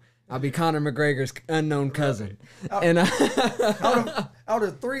McGregor. I'll be Conor McGregor's unknown cousin. And out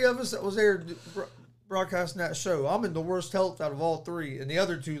of three of us that was there broadcasting that show, I'm in the worst health out of all three, and the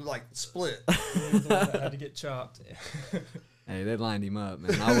other two like split. The one that had to get chopped. Hey, they lined him up,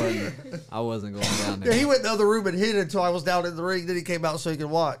 man. I wasn't going down there. Yeah, he went in the other room and hid until I was down in the ring. Then he came out so he could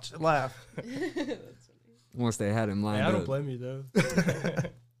watch and laugh. Once they had him lined up. I don't blame you though.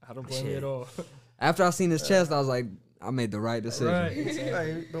 I don't blame you at all. After I seen his chest, I was like, I made the right decision. Right.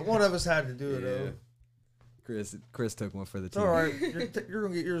 Hey, but one of us had to do it though. Chris took one for the team. All right, you're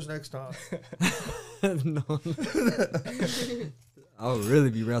gonna get yours next time. No. I'll really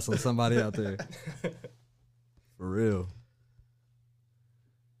be wrestling somebody out there. For real.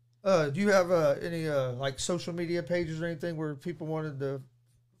 Do you have any like social media pages or anything where people wanted to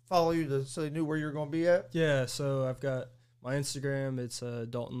follow you so they knew where you're going to be at? Yeah, so I've got my Instagram. It's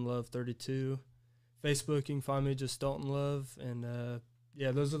Dalton Love 32. Facebook, you can find me just Dalton Love, and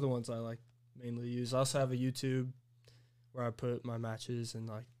yeah, those are the ones I like mainly use. I also have a YouTube where I put my matches and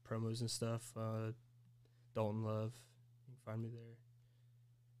like promos and stuff. Dalton Love, you can find me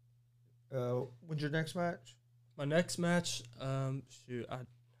there. When's your next match? My next match,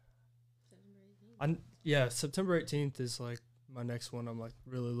 September 18th is like my next one. I'm like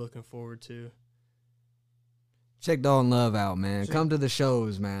really looking forward to. Check Dalton Love out, man. Come to the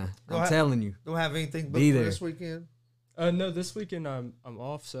shows, man. I'm telling you. Don't have anything booked for this weekend? No, this weekend I'm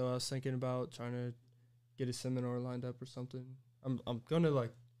off, so I was thinking about trying to get a seminar lined up or something. I'm gonna like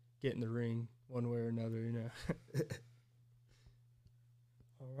get in the ring one way or another, you know.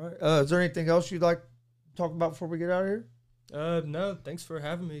 All right. Is there anything else you'd like to talk about before we get out of here? No. Thanks for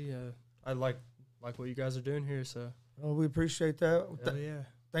having me. I like what you guys are doing here, so. Oh, we appreciate that. Yeah.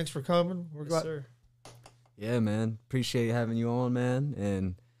 Thanks for coming. We're glad. Sir. Yeah, man. Appreciate having you on, man.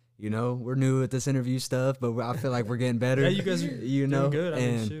 And, you know, we're new at this interview stuff, but I feel like we're getting better. Yeah, you guys are doing good. I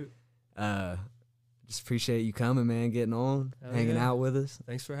mean, shoot. Just appreciate you coming, man, getting on, hanging out with us.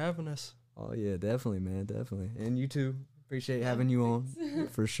 Thanks for having us. Oh, yeah, definitely, man, definitely. And you too. Appreciate having you on,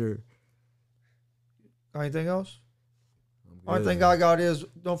 for sure. Anything else? Only thing I got is,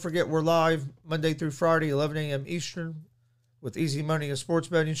 don't forget, we're live Monday through Friday, 11 a.m. Eastern, with Easy Money, a sports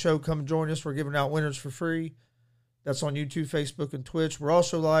betting show. Come join us. We're giving out winners for free. That's on YouTube, Facebook, and Twitch. We're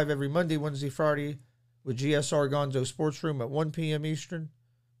also live every Monday, Wednesday, Friday with GSR Gonzo Sports Room at 1 p.m. Eastern.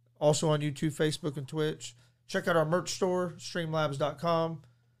 Also on YouTube, Facebook, and Twitch. Check out our merch store,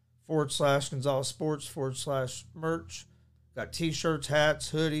 streamlabs.com/Gonzalez Sports/merch. Got t-shirts,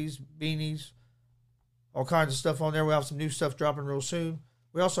 hats, hoodies, beanies, all kinds of stuff on there. We have some new stuff dropping real soon.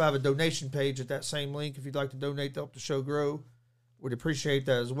 We also have a donation page at that same link if you'd like to donate to help the show grow. We'd appreciate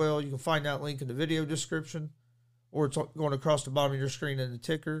that as well. You can find that link in the video description, or it's going across the bottom of your screen in the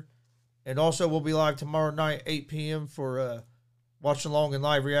ticker. And also, we'll be live tomorrow night, 8 p.m. for watch along and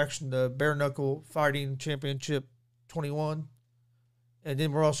live reaction to Bare Knuckle Fighting Championship 21. And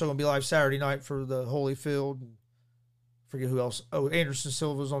then we're also going to be live Saturday night for the Holyfield. Forget who else. Oh, Anderson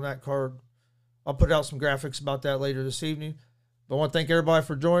Silva's on that card. I'll put out some graphics about that later this evening. But I want to thank everybody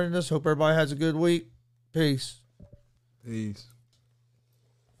for joining us. Hope everybody has a good week. Peace. Peace.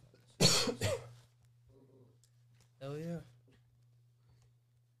 Hell yeah.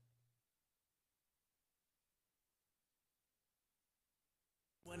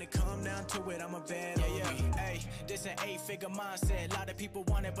 When it come down to it, I'm a bad Hey, this an 8-figure mindset. A lot of people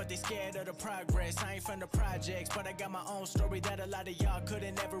want it, but they scared of the progress. I ain't from the projects, but I got my own story that a lot of y'all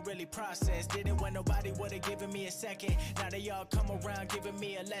couldn't ever really process. Didn't when nobody would've given me a second. Now they all come around giving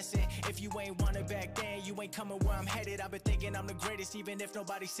me a lesson. If you ain't want it back then, you ain't coming where I'm headed. I've been thinking I'm the greatest, even if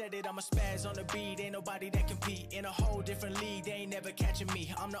nobody said it. I'm a spaz on the beat, ain't nobody that compete. In a whole different league, they ain't never catching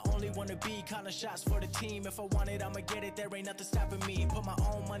me. I'm the only one to be calling shots for the team. If I want it, I'ma get it, there ain't nothing stopping me. Put my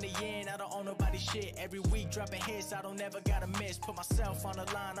own money in, I don't own nobody's shit. Every week dropping hits, I don't ever gotta miss. Put myself on the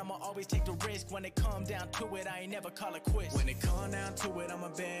line, I'ma always take the risk. When it come down to it, I ain't never call it quits. When it come down to it, I'ma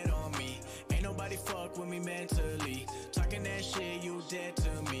bet on me. Ain't nobody fuck with me mentally. Talking that shit, you dead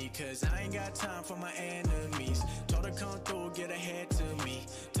to me. Cause I ain't got time for my enemies. Told her come through, get ahead to me.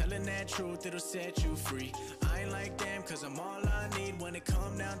 Telling that truth, it'll set you free. I ain't like them, cause I'm all I need. When it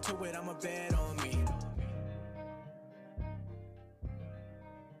come down to it, I'ma bet on me.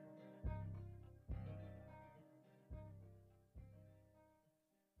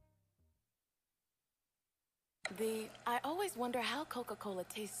 I always wonder how Coca-Cola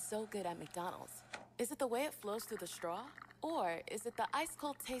tastes so good at McDonald's. Is it the way it flows through the straw? Or is it the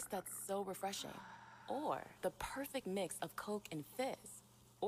ice-cold taste that's so refreshing? Or the perfect mix of Coke and Fizz?